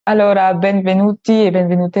Allora, benvenuti e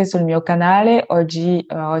benvenute sul mio canale. Oggi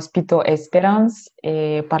ospito Esperance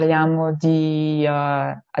e parliamo di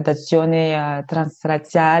adozione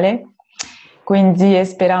transrazziale. Quindi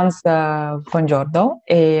Esperance, buongiorno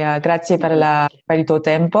e grazie per, per il tuo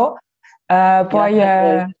tempo. Puoi, Grazie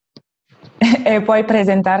a te. e puoi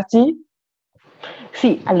presentarti?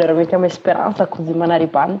 Sì, allora mi chiamo Esperanza Cusimana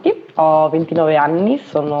Ripanti, ho 29 anni,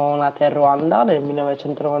 sono nata in Ruanda nel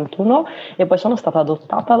 1991 e poi sono stata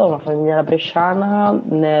adottata da una famiglia bresciana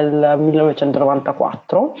nel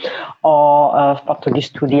 1994. Ho fatto gli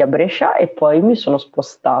studi a Brescia e poi mi sono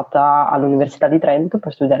spostata all'Università di Trento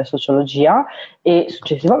per studiare sociologia e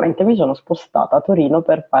successivamente mi sono spostata a Torino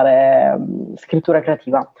per fare scrittura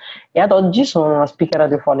creativa. E ad oggi sono una speaker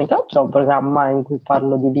radiofonica, c'è un programma in cui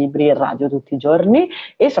parlo di libri e radio tutti i giorni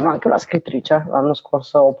e sono anche una scrittrice. L'anno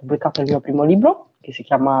scorso ho pubblicato il mio primo libro che si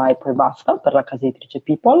chiama E poi basta per la casa editrice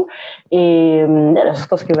People e adesso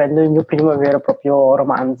sto scrivendo il mio primo vero e proprio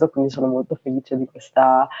romanzo, quindi sono molto felice di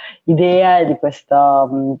questa idea e di questa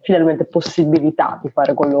finalmente possibilità di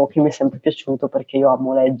fare quello che mi è sempre piaciuto perché io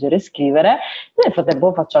amo leggere e scrivere. E nel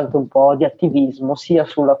frattempo faccio anche un po' di attivismo sia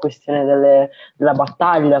sulla questione della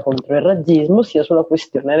battaglia contro il razzismo sia sulla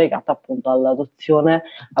questione legata appunto all'adozione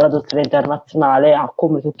internazionale, a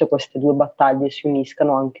come tutte queste due battaglie si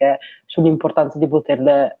uniscano anche sull'importanza di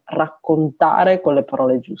poterle raccontare con le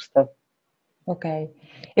parole giuste. Ok.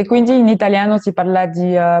 E quindi in italiano si parla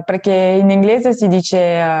di, perché in inglese si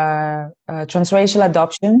dice transracial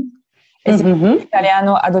adoption, e si dice in Mhm.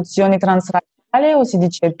 italiano adozione transrazziale o si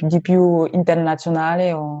dice di più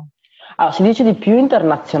internazionale o... Allora, si dice di più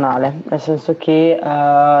internazionale, nel senso che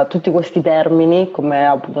tutti questi termini, come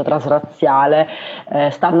appunto transrazziale,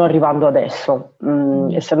 stanno arrivando adesso.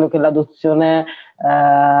 Mhm. Essendo che l'adozione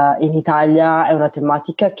in Italia è una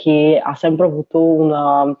tematica che ha sempre avuto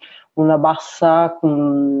una bassa,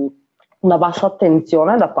 una bassa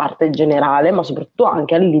attenzione da parte generale, ma soprattutto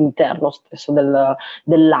anche all'interno stesso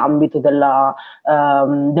dell'ambito,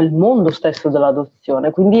 del mondo stesso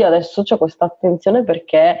dell'adozione. Quindi adesso c'è questa attenzione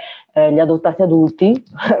perché gli adottati adulti,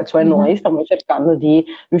 cioè Mhm. noi, stiamo cercando di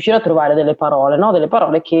riuscire a trovare delle parole, no? Delle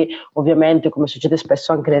parole che ovviamente, come succede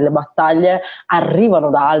spesso anche nelle battaglie, arrivano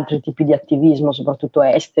da altri tipi di attivismo, soprattutto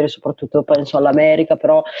esteri, soprattutto penso all'America,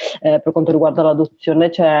 però per quanto riguarda l'adozione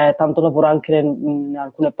c'è tanto lavoro anche in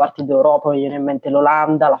alcune parti d'Europa, mi viene in mente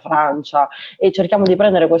l'Olanda, la Francia, e cerchiamo di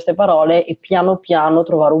prendere queste parole e piano piano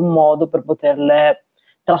trovare un modo per poterle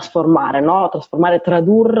trasformare, no? Trasformare,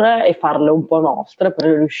 tradurre e farle un po' nostre per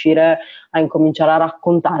riuscire a incominciare a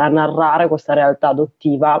raccontare, a narrare questa realtà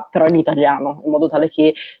adottiva, però in italiano, in modo tale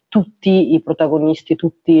che tutti i protagonisti,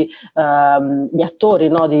 tutti gli attori,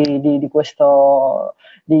 no, di questo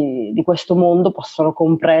mondo possono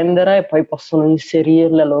comprendere e poi possono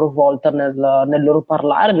inserirle a loro volta nel loro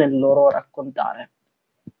parlare, nel loro raccontare.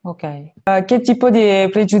 Ok. Che tipo di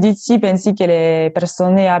pregiudizi pensi che le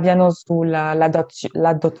persone abbiano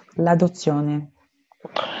sull'adozione?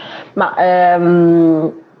 Ma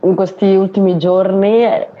in questi ultimi giorni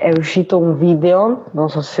è uscito un video, non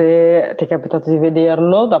so se ti è capitato di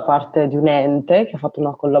vederlo, da parte di un ente che ha fatto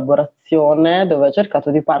una collaborazione dove ha cercato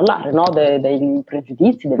di parlare, no, dei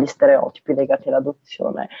pregiudizi, degli stereotipi legati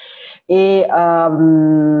all'adozione. E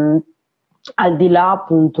al di là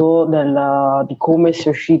appunto di come sia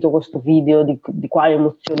uscito questo video, di quali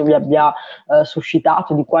emozioni vi abbia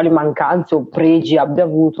suscitato, di quali mancanze o pregi abbia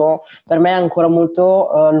avuto, per me è ancora molto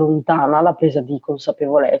lontana la presa di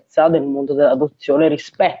consapevolezza del mondo dell'adozione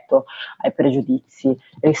rispetto ai pregiudizi,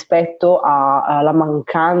 rispetto alla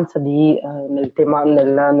mancanza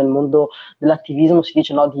nel mondo dell'attivismo si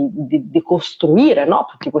dice no, di costruire, no,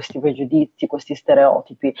 tutti questi pregiudizi, questi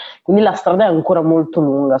stereotipi. Quindi la strada è ancora molto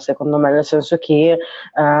lunga, secondo me, nel senso che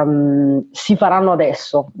si faranno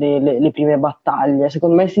adesso le prime battaglie.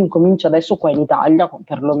 Secondo me si incomincia adesso qua in Italia,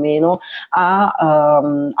 perlomeno, a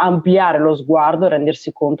ampliare lo sguardo e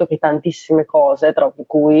rendersi conto che tantissime cose, tra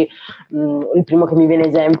cui il primo che mi viene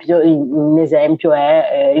in esempio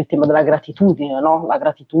è il tema della gratitudine, no? La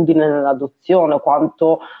gratitudine nell'adozione,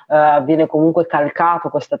 quanto viene comunque calcato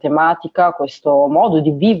questa tematica, questo modo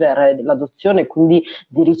di vivere l'adozione, quindi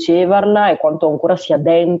di riceverla e quanto ancora sia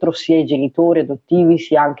dentro sia i genitori adottivi,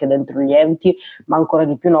 sia anche dentro gli enti, ma ancora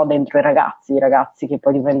di più no, dentro i ragazzi che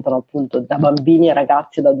poi diventano appunto da bambini a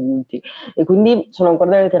ragazzi ad adulti. E quindi sono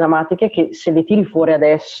ancora delle tematiche che se le tiri fuori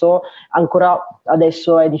adesso, ancora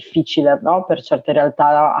adesso è difficile, no? Per certe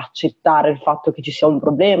realtà accettare il fatto che ci sia un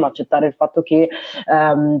problema, accettare il fatto che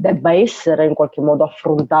debba essere in qualche modo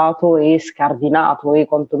affrontato e scardinato e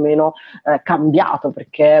quantomeno cambiato,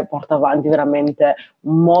 perché porta avanti veramente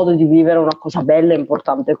un modo di vivere una cosa bella e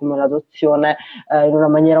importante come l'adozione l'adozione in una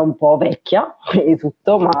maniera un po' vecchia e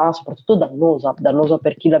tutto, ma soprattutto dannosa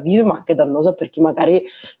per chi la vive, ma anche dannosa per chi magari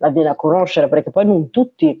la viene a conoscere, perché poi non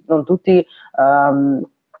tutti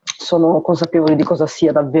sono consapevoli di cosa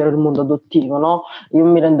sia davvero il mondo adottivo, no? Io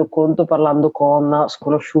mi rendo conto parlando con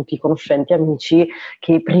sconosciuti, conoscenti, amici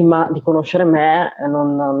che prima di conoscere me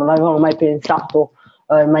non avevano mai pensato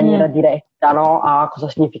in maniera Mm. diretta, no? A cosa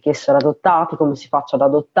significa essere adottati, come si faccia ad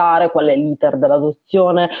adottare, qual è l'iter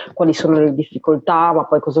dell'adozione, quali sono le difficoltà, ma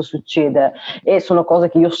poi cosa succede. E sono cose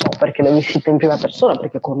che io so perché le ho vissute in prima persona,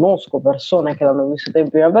 perché conosco persone che l'hanno vissuta in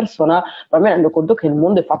prima persona, ma mi rendo conto che il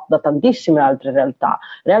mondo è fatto da tantissime altre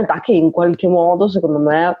realtà che in qualche modo, secondo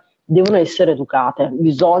me, devono essere educate.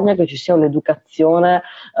 Bisogna che ci sia un'educazione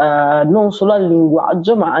non solo al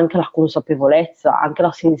linguaggio, ma anche alla consapevolezza, anche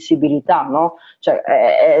alla sensibilità, no? Cioè,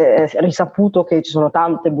 è risaputo che ci sono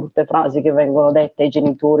tante brutte frasi che vengono dette ai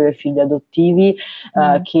genitori o ai figli adottivi,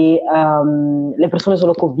 che le persone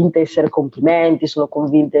sono convinte di essere complimenti, sono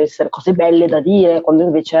convinte di essere cose belle da dire, quando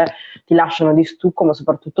invece ti lasciano di stucco, ma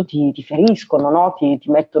soprattutto ti feriscono, no? Ti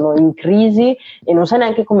mettono in crisi e non sai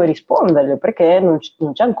neanche come rispondere, perché non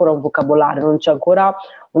c'è ancora un vocabolario, non c'è ancora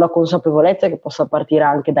una consapevolezza che possa partire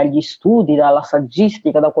anche dagli studi, dalla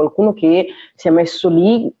saggistica, da qualcuno che si è messo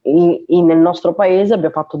lì nel nostro paese,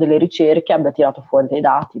 abbia fatto delle ricerche, abbia tirato fuori dei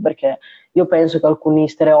dati, perché io penso che alcuni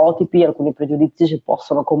stereotipi, alcuni pregiudizi si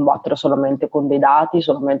possono combattere solamente con dei dati,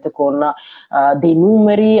 solamente con dei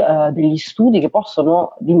numeri, degli studi che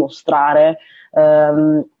possono dimostrare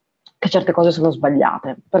che certe cose sono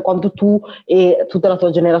sbagliate. Per quanto tu e tutta la tua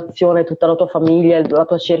generazione, tutta la tua famiglia, la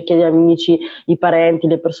tua cerchia di amici, i parenti,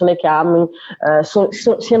 le persone che ami,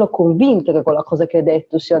 siano convinte che quella cosa che hai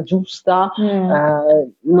detto sia giusta,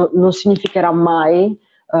 non significherà mai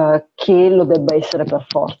che lo debba essere per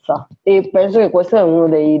forza. E penso che questa è una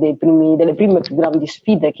delle prime più grandi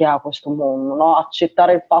sfide che ha questo mondo, no?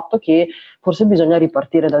 Accettare il fatto che forse bisogna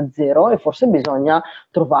ripartire da zero e forse bisogna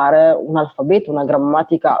trovare un alfabeto, una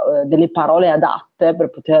grammatica, delle parole adatte per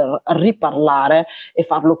poter riparlare e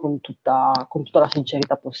farlo con tutta la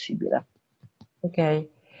sincerità possibile. Ok.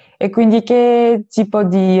 E quindi che tipo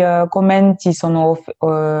di commenti sono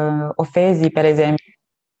offesi, per esempio?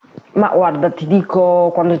 Ma guarda, ti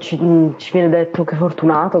dico, quando ci viene detto che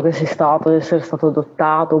fortunato che sei stato ad essere stato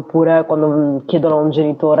adottato, oppure quando chiedono a un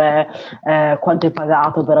genitore quanto hai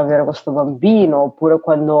pagato per avere questo bambino, oppure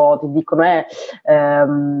quando ti dicono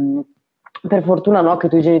per fortuna no, che i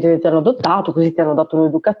tuoi genitori ti hanno adottato, così ti hanno dato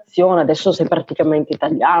un'educazione, adesso sei praticamente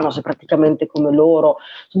italiano, sei praticamente come loro.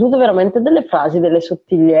 Sono tutte veramente delle frasi, delle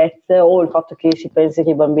sottigliezze, o il fatto che si pensi che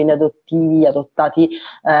i bambini adottati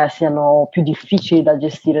siano più difficili da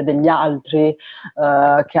gestire degli altri,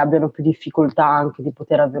 che abbiano più difficoltà anche di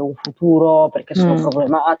poter avere un futuro, perché sono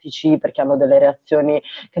problematici, perché hanno delle reazioni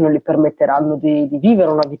che non gli permetteranno di vivere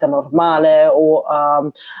una vita normale, o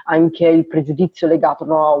anche il pregiudizio legato,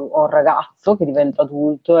 no, a un ragazzo che diventa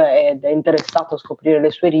adulto ed è interessato a scoprire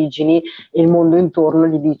le sue origini, e il mondo intorno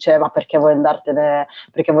gli dice: ma perché vuoi andartene,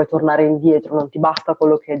 perché vuoi tornare indietro, non ti basta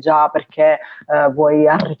quello che è già, perché vuoi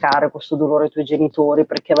arrecare questo dolore ai tuoi genitori,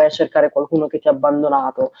 perché vai a cercare qualcuno che ti ha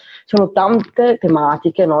abbandonato. Sono tante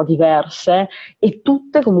tematiche, no, diverse, e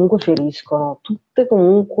tutte comunque feriscono, tutte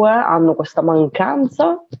comunque hanno questa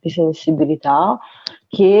mancanza di sensibilità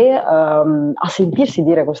che a sentirsi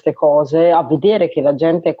dire queste cose, a vedere che la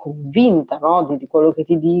gente è convinta, no, di quello che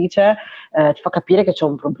ti dice, ti fa capire che c'è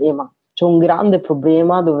un problema, c'è un grande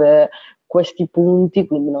problema dove questi punti,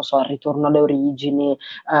 quindi non so, il ritorno alle origini,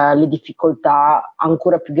 le difficoltà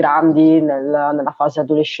ancora più grandi nella fase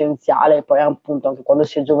adolescenziale, e poi appunto anche quando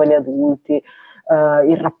si è giovani adulti,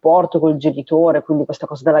 il rapporto col genitore, quindi questa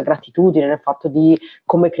cosa della gratitudine, nel fatto di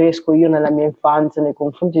come cresco io nella mia infanzia nei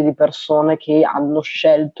confronti di persone che hanno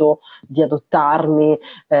scelto di adottarmi,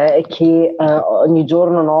 e che ogni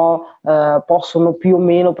giorno, no, possono più o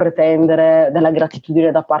meno pretendere della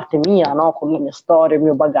gratitudine da parte mia, no, con la mia storia, il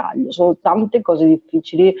mio bagaglio. Sono tante cose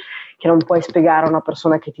difficili che non puoi spiegare a una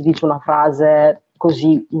persona che ti dice una frase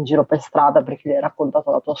così in giro per strada perché gli hai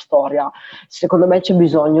raccontato la tua storia. Secondo me c'è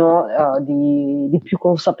bisogno di più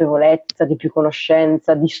consapevolezza, di più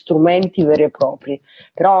conoscenza, di strumenti veri e propri.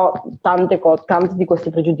 Però tanti di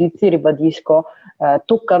questi pregiudizi, ribadisco,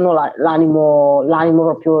 toccano l'animo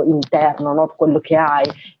proprio interno, no? Quello che hai,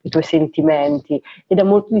 i tuoi sentimenti, ed è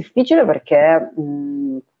molto difficile perché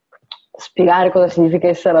spiegare cosa significa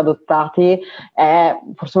essere adottati è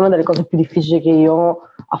forse una delle cose più difficili che io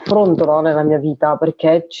affronto, no, nella mia vita,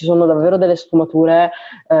 perché ci sono davvero delle sfumature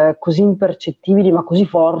così impercettibili ma così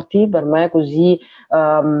forti per me, così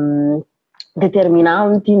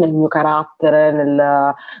determinanti nel mio carattere,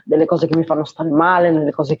 nelle cose che mi fanno stare male,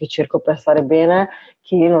 nelle cose che cerco per stare bene,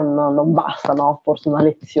 che non basta, no? Forse una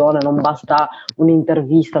lezione, non basta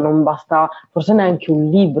un'intervista, non basta forse neanche un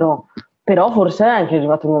libro, però forse è anche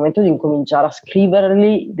arrivato il momento di incominciare a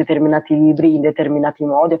scriverli determinati libri in determinati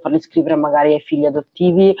modi, a farli scrivere magari ai figli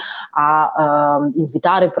adottivi, a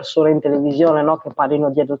invitare persone in televisione, no? Che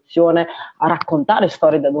parlino di adozione, a raccontare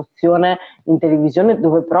storie di adozione in televisione,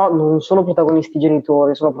 dove però non sono protagonisti i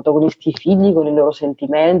genitori, sono protagonisti i figli con i loro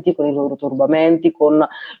sentimenti, con i loro turbamenti, con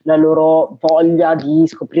la loro voglia di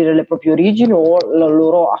scoprire le proprie origini o la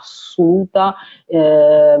loro assoluta,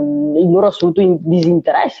 il loro assoluto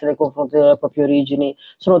disinteresse nei confronti delle proprie origini.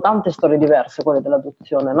 Sono tante storie diverse quelle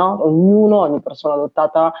dell'adozione, no? Ogni persona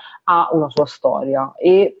adottata ha una sua storia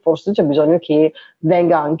e forse c'è bisogno che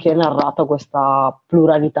venga anche narrata questa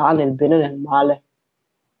pluralità nel bene e nel male.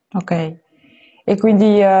 Ok. E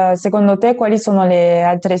quindi secondo te quali sono le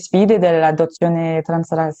altre sfide dell'adozione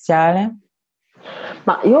transrazziale?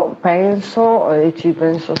 Ma io penso, e ci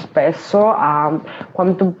penso spesso, a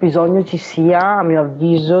quanto bisogno ci sia, a mio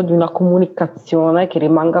avviso, di una comunicazione che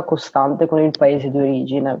rimanga costante con il paese di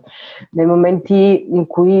origine. Nei momenti in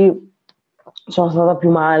cui sono stata più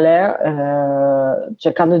male,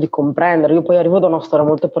 cercando di comprendere. Io poi arrivo da una storia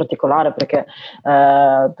molto particolare perché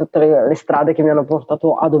tutte le strade che mi hanno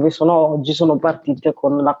portato a dove sono oggi sono partite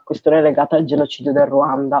con la questione legata al genocidio del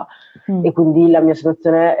Ruanda. E quindi la mia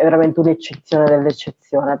situazione è veramente un'eccezione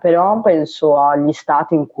dell'eccezione, però penso agli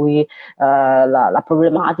stati in cui la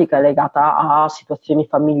problematica è legata a situazioni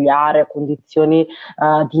familiari, a condizioni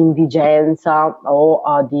di indigenza o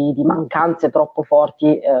di mancanze troppo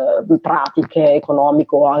forti, pratiche,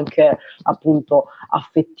 economiche o anche appunto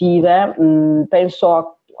affettive.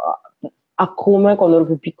 Penso a come quando ero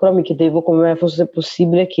più piccola mi chiedevo come fosse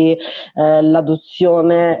possibile che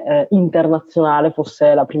l'adozione internazionale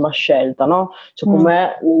fosse la prima scelta, no? Cioè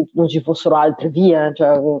come non ci fossero altre vie,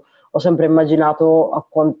 cioè, ho sempre immaginato a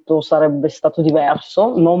quanto sarebbe stato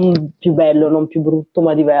diverso, non più bello, non più brutto,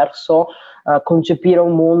 ma diverso, concepire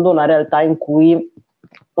un mondo, una realtà in cui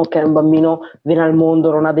ok, un bambino viene al mondo,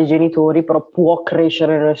 non ha dei genitori, però può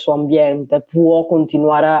crescere nel suo ambiente, può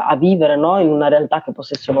continuare a vivere, no? In una realtà che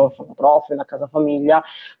possa essere un'orfanotrofio, una casa famiglia,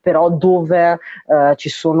 però dove ci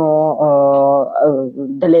sono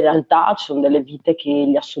delle realtà, ci sono delle vite che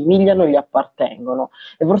gli assomigliano, gli appartengono.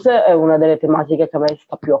 E forse è una delle tematiche che a me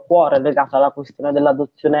sta più a cuore, legata alla questione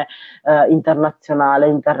dell'adozione internazionale,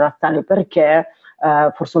 interrazziale, perché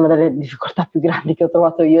forse una delle difficoltà più grandi che ho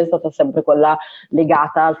trovato io è stata sempre quella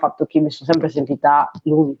legata al fatto che mi sono sempre sentita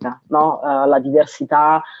l'unica, no? La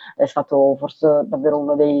diversità è stato forse davvero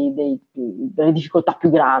una delle difficoltà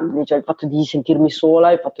più grandi, cioè il fatto di sentirmi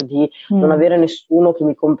sola, il fatto di non avere nessuno che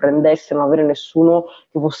mi comprendesse, non avere nessuno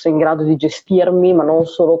che fosse in grado di gestirmi, ma non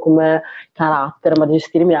solo come carattere, ma di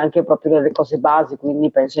gestirmi anche proprio nelle cose basi,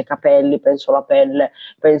 quindi penso ai capelli, penso alla pelle,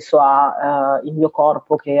 penso al mio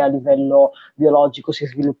corpo che a livello biologico si è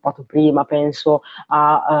sviluppato prima, penso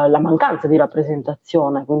alla mancanza di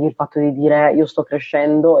rappresentazione, quindi il fatto di dire io sto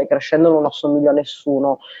crescendo e crescendo non assomiglio a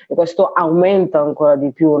nessuno e questo aumenta ancora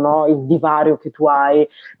di più, no? Il divario che tu hai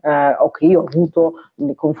o che io ho avuto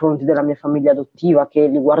nei confronti della mia famiglia adottiva, che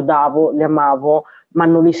li guardavo, li amavo, ma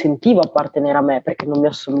non li sentivo appartenere a me perché non mi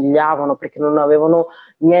assomigliavano, perché non avevano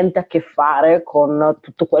niente a che fare con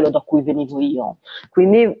tutto quello da cui venivo io.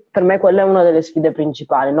 Quindi per me quella è una delle sfide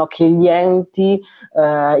principali, no? Che gli enti,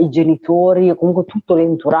 i genitori, comunque tutto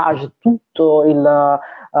l'entourage, tutto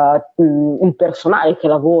il personale che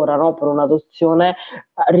lavora, no? Per un'adozione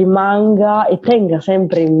rimanga e tenga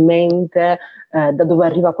sempre in mente da dove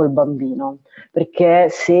arriva quel bambino, perché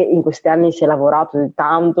se in questi anni si è lavorato di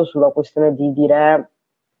tanto sulla questione di dire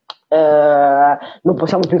non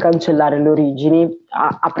possiamo più cancellare le origini,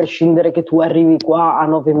 a prescindere che tu arrivi qua a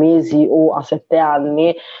 9 mesi o a 7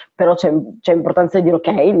 anni, però c'è importanza di dire ok,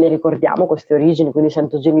 le ricordiamo queste origini, quindi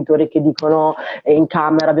sento genitori che dicono in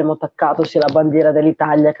camera abbiamo attaccato sia la bandiera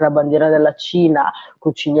dell'Italia che la bandiera della Cina,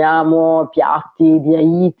 cuciniamo piatti di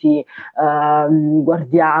Haiti,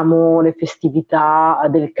 guardiamo le festività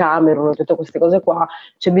del Camerun, tutte queste cose qua.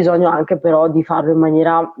 C'è bisogno anche però di farlo in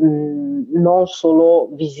maniera non solo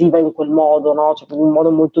visiva in quel modo, no? Cioè, in un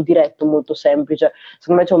modo molto diretto, molto semplice.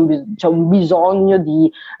 Secondo me c'è un bisogno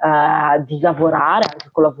di lavorare anche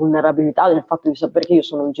con la vulnerabilità del fatto di sapere che io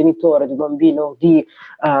sono un genitore di un bambino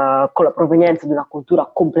con la provenienza di una cultura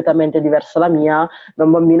completamente diversa dalla mia, da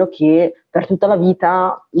un bambino che per tutta la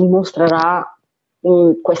vita mostrerà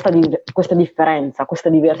questa differenza, questa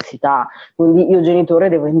diversità. Quindi io genitore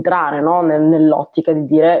devo entrare, no, nell'ottica di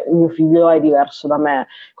dire mio figlio è diverso da me,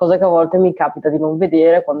 cosa che a volte mi capita di non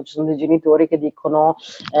vedere quando ci sono dei genitori che dicono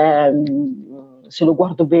se lo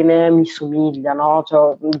guardo bene mi somiglia, no?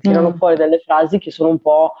 Cioè, tirano fuori delle frasi che sono un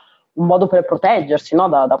po' un modo per proteggersi, no?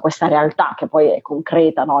 da questa realtà che poi è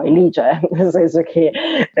concreta, no? È lì, cioè, nel senso che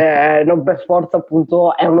non per forza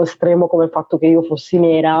appunto è uno estremo come il fatto che io fossi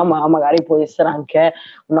nera, ma magari può essere anche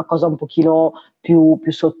una cosa un pochino più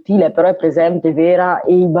sottile, però è presente, è vera,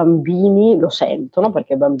 e i bambini lo sentono,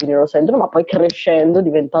 perché i bambini lo sentono, ma poi crescendo,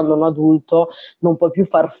 diventando un adulto, non puoi più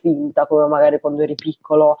far finta, come magari quando eri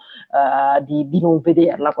piccolo, di non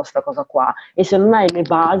vederla questa cosa qua. E se non hai le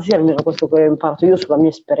basi, almeno questo che ho imparato io sulla mia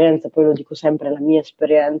esperienza, poi lo dico sempre, la mia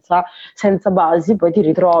esperienza, senza basi poi ti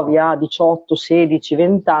ritrovi a 18, 16,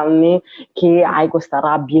 20 anni che hai questa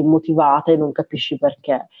rabbia immotivata e non capisci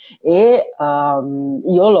perché. E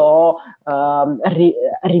io l'ho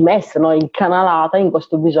rimessa, no, incanalata in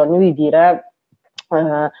questo bisogno di dire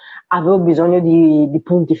avevo bisogno di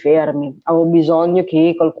punti fermi, avevo bisogno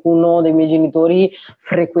che qualcuno dei miei genitori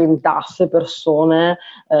frequentasse persone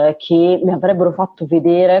che mi avrebbero fatto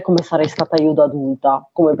vedere come sarei stata io da adulta,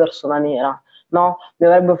 come persona nera. No? Mi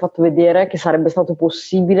avrebbero fatto vedere che sarebbe stato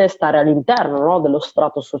possibile stare all'interno, no? Dello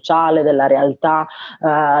strato sociale, della realtà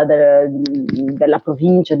della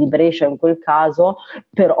provincia di Brescia in quel caso,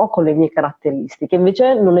 però con le mie caratteristiche.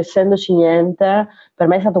 Invece, non essendoci niente, per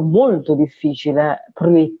me è stato molto difficile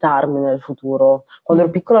proiettarmi nel futuro. Quando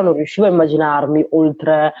ero piccola non riuscivo a immaginarmi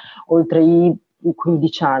oltre i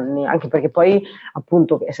 15 anni, anche perché poi,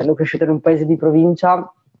 appunto, essendo cresciuta in un paese di provincia,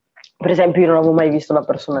 per esempio, io non avevo mai visto una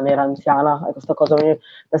persona nera anziana, e questa cosa mi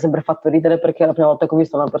ha sempre fatto ridere, perché la prima volta che ho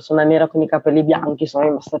visto una persona nera con i capelli bianchi sono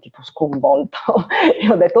rimasta tipo sconvolta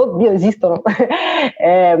e ho detto, oddio, esistono.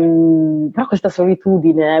 Però questa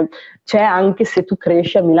solitudine c'è anche se tu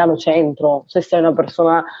cresci a Milano Centro, se sei una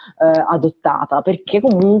persona adottata, perché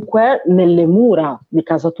comunque nelle mura di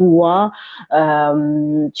casa tua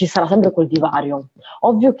ci sarà sempre quel divario.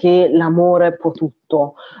 Ovvio che l'amore può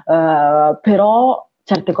tutto, però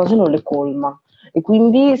certe cose non le colma, e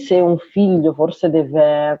quindi se un figlio forse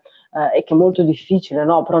deve, e che è molto difficile,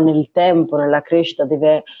 no? Però nel tempo, nella crescita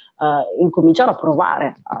deve incominciare a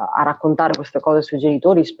provare a raccontare queste cose ai suoi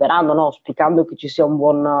genitori, sperando, no? Auspicando che ci sia un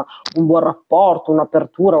buon rapporto,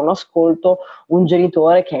 un'apertura, un ascolto, un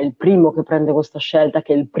genitore che è il primo che prende questa scelta,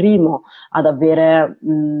 che è il primo ad avere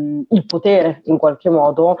il potere in qualche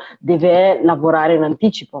modo, deve lavorare in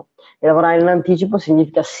anticipo. E lavorare in anticipo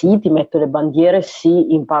significa sì, ti metto le bandiere,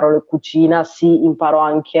 sì, imparo la cucina, sì, imparo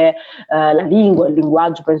anche la lingua, il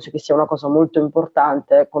linguaggio penso che sia una cosa molto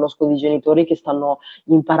importante. Conosco dei genitori che stanno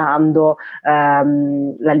imparando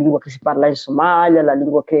la lingua che si parla in Somalia, la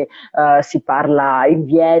lingua che si parla in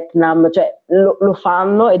Vietnam, cioè lo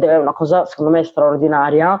fanno ed è una cosa secondo me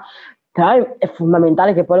straordinaria. Però è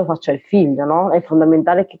fondamentale che poi lo faccia il figlio, no? È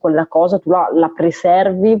fondamentale che quella cosa tu la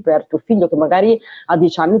preservi per tuo figlio, che magari a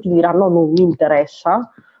 10 anni ti diranno non mi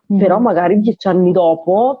interessa, però magari 10 anni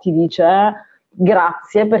dopo ti dice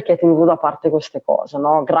grazie perché hai tenuto da parte queste cose,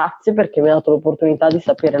 no? Grazie perché mi hai dato l'opportunità di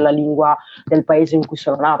sapere la lingua del paese in cui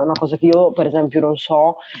sono nata, una cosa che io per esempio non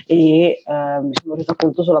so, e mi sono resa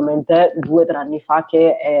conto solamente 2 o 3 anni fa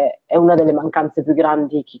che è una delle mancanze più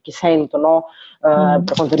grandi che sento, no?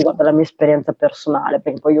 Per quanto riguarda la mia esperienza personale,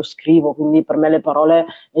 perché poi io scrivo, quindi per me le parole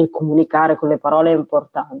e il comunicare con le parole è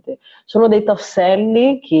importante. Sono dei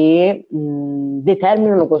tasselli che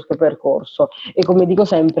determinano questo percorso, e come dico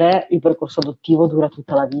sempre il percorso adottivo dura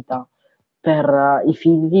tutta la vita, per i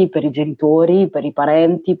figli, per i genitori, per i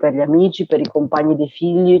parenti, per gli amici, per i compagni dei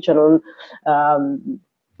figli, cioè non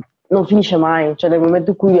finisce mai, cioè nel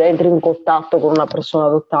momento in cui entri in contatto con una persona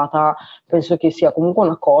adottata penso che sia comunque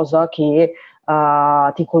una cosa che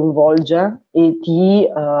ti coinvolge e ti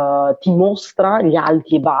mostra gli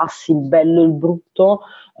alti e i bassi, il bello e il brutto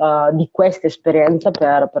di questa esperienza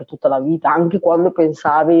per tutta la vita, anche quando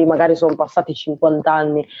pensavi magari sono passati 50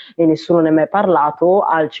 anni e nessuno ne ha mai parlato,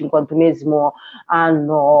 al 51esimo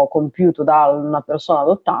anno compiuto da una persona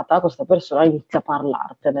adottata, questa persona inizia a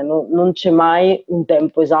parlartene, non c'è mai un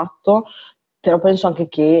tempo esatto, però penso anche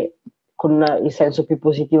che con il senso più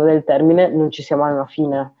positivo del termine non ci sia mai una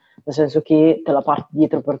fine, nel senso che te la parti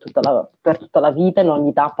dietro per tutta la vita, in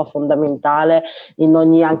ogni tappa fondamentale, in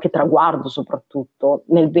ogni anche traguardo soprattutto,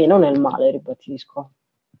 nel bene o nel male, ripetisco.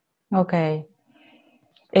 Ok.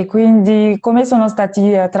 E quindi come sono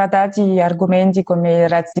stati trattati argomenti come il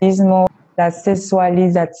razzismo, la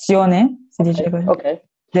sessualizzazione, si dice così, Okay.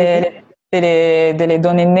 delle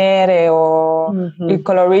donne nere o il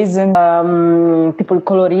colorismo? Tipo il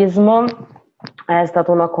colorismo, È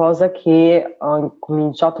stata una cosa che ho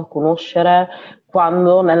cominciato a conoscere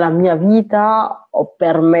quando nella mia vita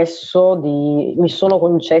mi sono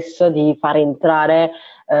concessa di fare entrare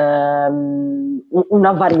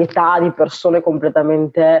una varietà di persone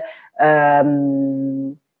completamente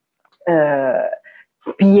ehm, eh,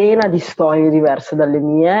 piena di storie diverse dalle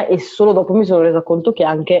mie, e solo dopo mi sono resa conto che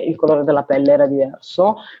anche il colore della pelle era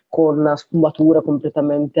diverso, con sfumature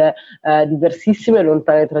completamente diversissime e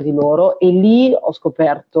lontane tra di loro, e lì ho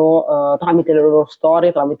scoperto tramite le loro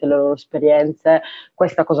storie, tramite le loro esperienze,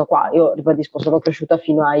 questa cosa qua. Io ribadisco, sono cresciuta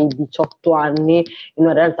fino ai 18 anni in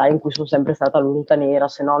una realtà in cui sono sempre stata l'unica nera,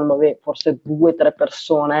 se non forse 2 o 3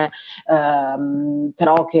 persone,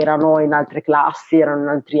 però che erano in altre classi, erano in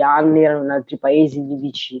altri anni, erano in altri paesi di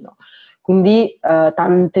vicino. Quindi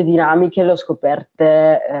tante dinamiche le ho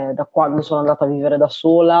scoperte da quando sono andata a vivere da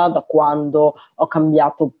sola, da quando ho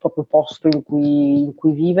cambiato proprio posto in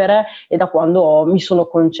cui vivere, e da quando mi sono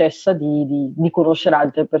concessa di conoscere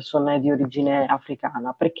altre persone di origine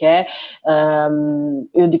africana, perché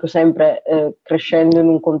io dico sempre, crescendo in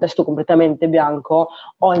un contesto completamente bianco,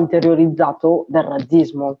 ho interiorizzato del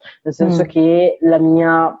razzismo, nel senso che la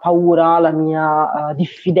mia paura, la mia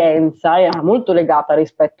diffidenza era molto legata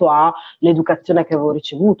rispetto all'educazione che avevo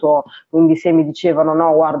ricevuto. Quindi se mi dicevano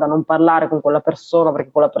no, guarda, non parlare con quella persona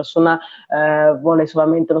perché quella persona vuole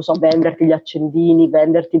solamente, non so, venderti gli accendini,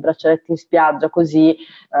 venderti i braccialetti in spiaggia, così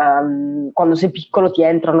quando sei piccolo ti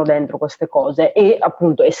entrano dentro queste cose, e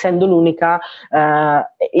appunto essendo l'unica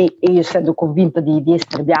e essendo convinta di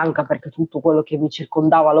essere bianca, perché tutto quello che mi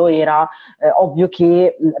circondava lo era, ovvio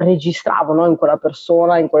che registravo, no, in quella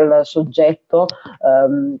persona, in quel soggetto,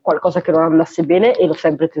 qualcosa che non andasse bene, e l'ho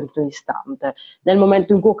sempre tenuto distante. Nel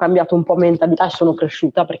momento in cui ho cambiato un po' mentalità e sono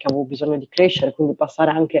cresciuta, perché avevo bisogno di crescere, quindi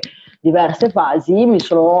passare anche diverse fasi, mi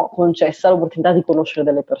sono concessa l'opportunità di conoscere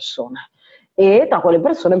delle persone. E tra quelle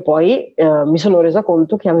persone poi mi sono resa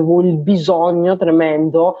conto che avevo il bisogno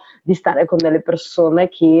tremendo di stare con delle persone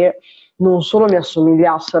che non solo mi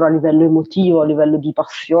assomigliassero a livello emotivo, a livello di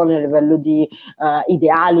passione, a livello di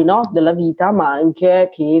ideali, no, della vita, ma anche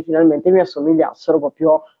che finalmente mi assomigliassero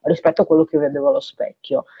proprio rispetto a quello che vedevo allo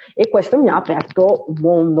specchio. E questo mi ha aperto un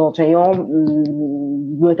mondo. Cioè io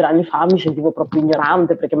 2 o 3 anni fa mi sentivo proprio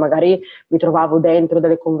ignorante, perché magari mi trovavo dentro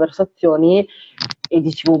delle conversazioni e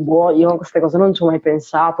dicevo, boh, io a queste cose non ci ho mai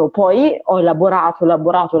pensato. Poi ho elaborato,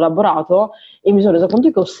 e mi sono resa conto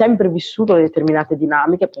che ho sempre vissuto determinate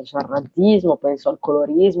dinamiche. Penso al razzismo, penso al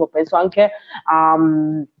colorismo, penso anche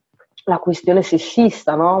alla questione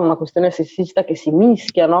sessista, no? Una questione sessista che si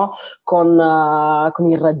mischia, no? Con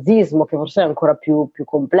il razzismo, che forse è ancora più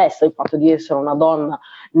complesso. Il fatto di essere una donna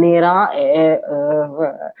nera è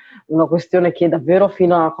una questione che davvero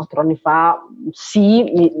fino a 4 anni fa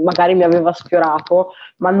sì, magari mi aveva sfiorato,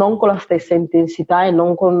 ma non con la stessa intensità e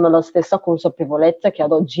non con la stessa consapevolezza che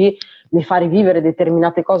ad oggi mi fa rivivere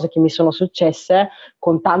determinate cose che mi sono successe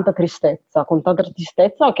con tanta tristezza,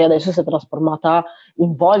 che adesso si è trasformata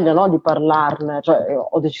in voglia, no, di parlarne. Cioè,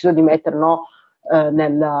 ho deciso di mettere, no,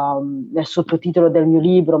 nel sottotitolo del mio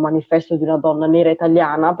libro Manifesto di una donna nera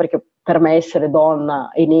italiana, perché per me essere donna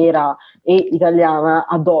e nera e italiana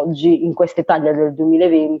ad oggi, in questa Italia del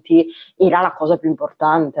 2020, era la cosa più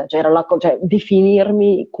importante. Cioè, cioè,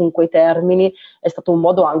 definirmi con quei termini è stato un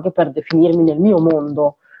modo anche per definirmi nel mio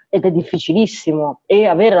mondo, ed è difficilissimo, e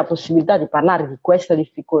avere la possibilità di parlare di questa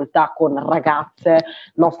difficoltà con ragazze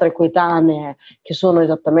nostre coetanee che sono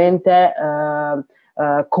esattamente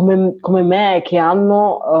come me, che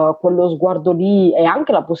hanno quello sguardo lì, e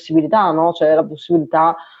anche la possibilità, no? Cioè la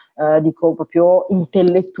possibilità dico proprio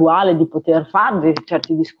intellettuale di poter fare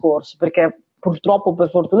certi discorsi, perché purtroppo, per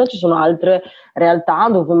fortuna, ci sono altre realtà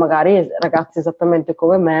dove magari ragazzi esattamente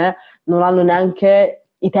come me non hanno neanche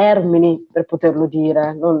i termini per poterlo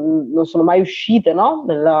dire, non sono mai uscite, no?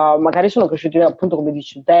 Magari sono cresciuti, appunto, come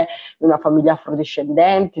dici te, in una famiglia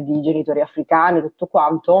afrodiscendente, di genitori africani, tutto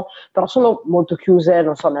quanto, però sono molto chiuse,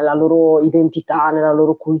 non so, nella loro identità, nella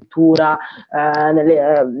loro cultura,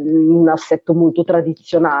 in un assetto molto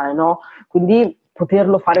tradizionale, no? Quindi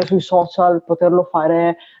poterlo fare sui social, poterlo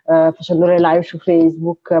fare facendo le live su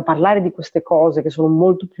Facebook, parlare di queste cose che sono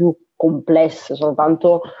molto più complesse, sono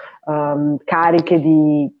tanto cariche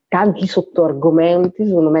di tanti sottoargomenti,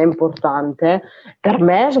 secondo me è importante, per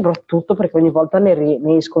me soprattutto perché ogni volta ne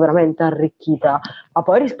esco veramente arricchita. Ma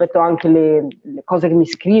poi rispetto anche le cose che mi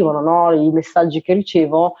scrivono, no? I messaggi che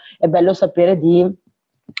ricevo, è bello sapere di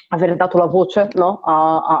avere dato la voce, no?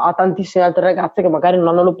 a tantissime altre ragazze che magari non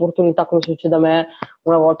hanno l'opportunità, come succede a me,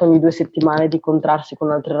 una volta ogni 2 settimane, di incontrarsi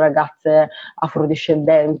con altre ragazze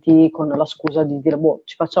afrodiscendenti con la scusa di dire, boh,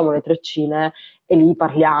 ci facciamo le treccine e lì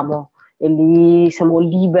parliamo. e lì siamo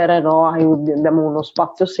libere, no? Abbiamo uno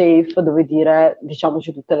spazio safe dove dire,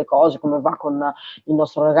 diciamoci tutte le cose, come va con il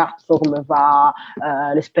nostro ragazzo, come va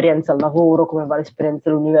l'esperienza al lavoro, come va l'esperienza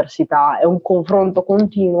all'università. È un confronto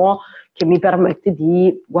continuo che mi permette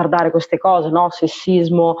di guardare queste cose, no?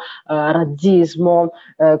 Sessismo, razzismo,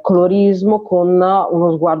 colorismo, con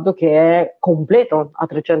uno sguardo che è completo a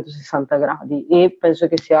 360 gradi, e penso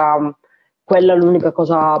che sia quella l'unica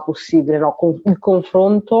cosa possibile, no? Il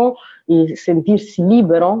confronto, il sentirsi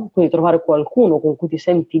libero, quindi trovare qualcuno con cui ti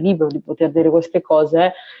senti libero di poter dire queste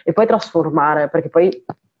cose e poi trasformare, perché poi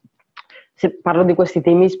se parlo di questi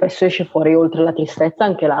temi spesso esce fuori, oltre la tristezza,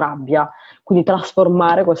 anche la rabbia. Quindi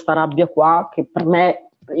trasformare questa rabbia qua, che per me,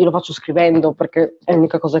 io lo faccio scrivendo perché è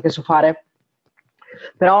l'unica cosa che so fare,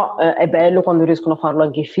 però è bello quando riescono a farlo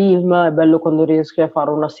anche i film, è bello quando riescono a fare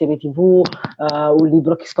una serie TV, un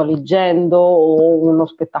libro che sto leggendo o uno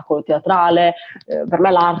spettacolo teatrale. Per me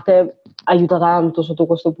l'arte aiuta tanto sotto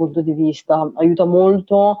questo punto di vista, aiuta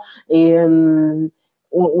molto, e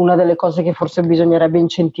una delle cose che forse bisognerebbe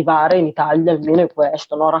incentivare in Italia almeno è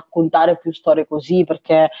questo, no? Raccontare più storie così,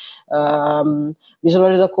 perché mi sono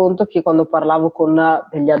resa conto che quando parlavo con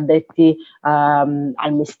degli addetti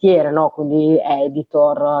al mestiere, no? Quindi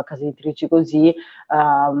editor, case editrici così,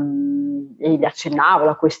 e gli accennavo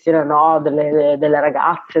la questione, no? delle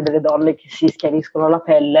ragazze, delle donne che si schiariscono la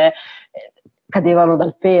pelle, cadevano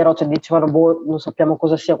dal pero, cioè dicevano, boh, non sappiamo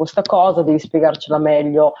cosa sia questa cosa, devi spiegarcela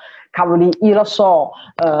meglio. Cavoli, io la so,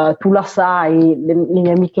 tu la sai, le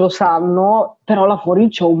mie amiche lo sanno, però là fuori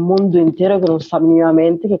c'è un mondo intero che non sa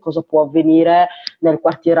minimamente che cosa può avvenire nel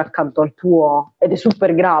quartiere accanto al tuo, ed è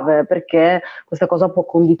super grave, perché questa cosa può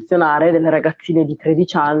condizionare delle ragazzine di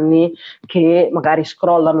 13 anni che magari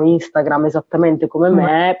scrollano Instagram esattamente come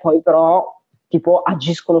me, poi però tipo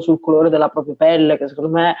agiscono sul colore della propria pelle, che secondo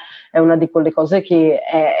me è una di quelle cose che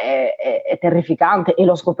è terrificante, e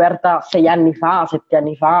l'ho scoperta 6 anni fa, 7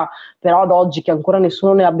 anni fa, però ad oggi che ancora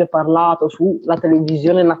nessuno ne abbia parlato sulla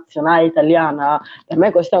televisione nazionale italiana, per me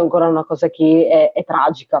questa è ancora una cosa che è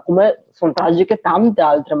tragica, come sono tragiche tante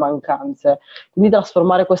altre mancanze. Quindi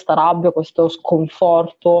trasformare questa rabbia, questo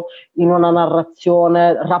sconforto in una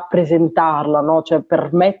narrazione, rappresentarla, no? Cioè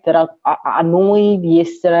permettere a noi di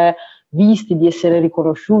essere visti, di essere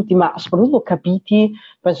riconosciuti, ma soprattutto capiti,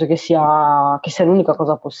 penso che sia l'unica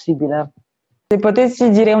cosa possibile. Se potessi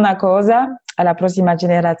dire una cosa alla prossima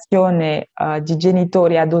generazione di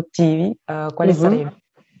genitori adottivi, quale sarebbe?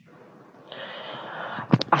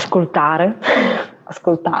 Ascoltare,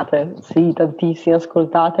 ascoltate, sì, tantissimo,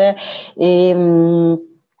 ascoltate, e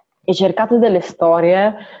cercate delle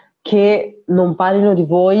storie che non parlino di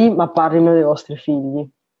voi, ma parlino dei vostri figli,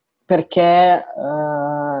 perché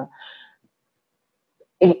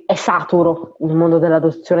è saturo il mondo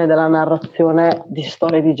dell'adozione e della narrazione di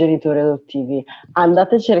storie di genitori adottivi.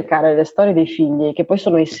 Andate a cercare le storie dei figli, che poi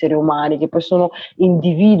sono esseri umani, che poi sono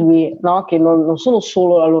individui, no? Che non sono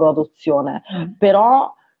solo la loro adozione,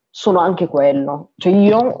 però sono anche quello. Cioè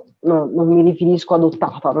io non mi definisco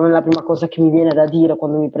adottata, non è la prima cosa che mi viene da dire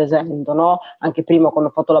quando mi presento, no? Anche prima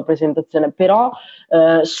quando ho fatto la presentazione, però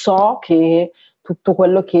so che tutto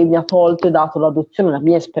quello che mi ha tolto e dato l'adozione, la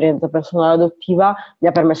mia esperienza personale adottiva, mi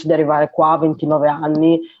ha permesso di arrivare qua a 29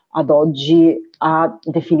 anni, ad oggi, a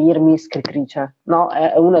definirmi scrittrice, no?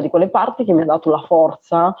 È una di quelle parti che mi ha dato la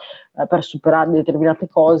forza per superare determinate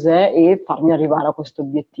cose e farmi arrivare a questo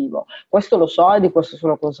obiettivo. Questo lo so e di questo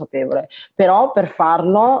sono consapevole, però per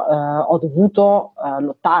farlo ho dovuto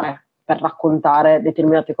lottare per raccontare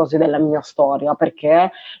determinate cose della mia storia,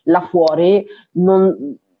 perché là fuori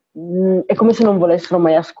è come se non volessero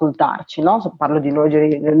mai ascoltarci, no? Se parlo di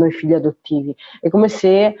noi figli adottivi, è come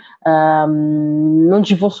se non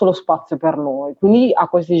ci fosse lo spazio per noi. Quindi a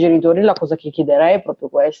questi genitori la cosa che chiederei è proprio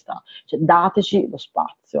questa, cioè dateci lo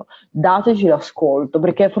spazio, dateci l'ascolto,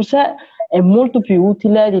 perché forse è molto più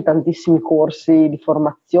utile di tantissimi corsi di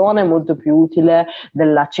formazione, molto più utile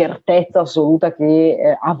della certezza assoluta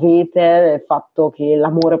che avete del fatto che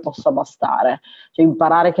l'amore possa bastare. Cioè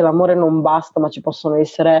imparare che l'amore non basta, ma ci possono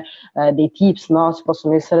essere dei tips, no? Ci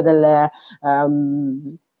possono essere dei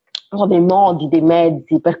modi, dei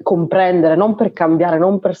mezzi per comprendere, non per cambiare,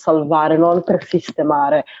 non per salvare, non per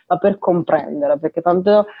sistemare, ma per comprendere, perché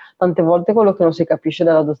tante volte quello che non si capisce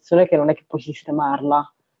dell'adozione è che non è che puoi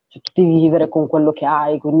sistemarla, cioè tu devi vivere con quello che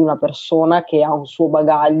hai, quindi una persona che ha un suo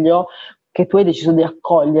bagaglio che tu hai deciso di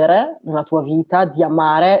accogliere nella tua vita, di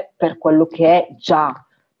amare per quello che è già,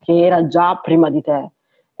 che era già prima di te.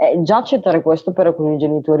 Già accettare questo per alcuni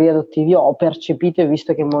genitori adottivi ho percepito e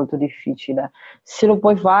visto che è molto difficile. Se lo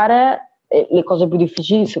puoi fare, e le cose più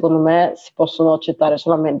difficili secondo me si possono accettare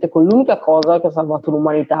solamente con l'unica cosa che ha salvato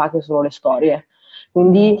l'umanità, che sono le storie.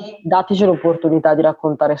 Quindi dateci l'opportunità di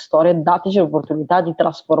raccontare storie, dateci l'opportunità di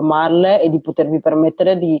trasformarle e di potervi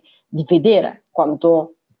permettere di vedere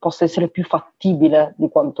quanto possa essere più fattibile di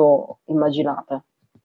quanto immaginate.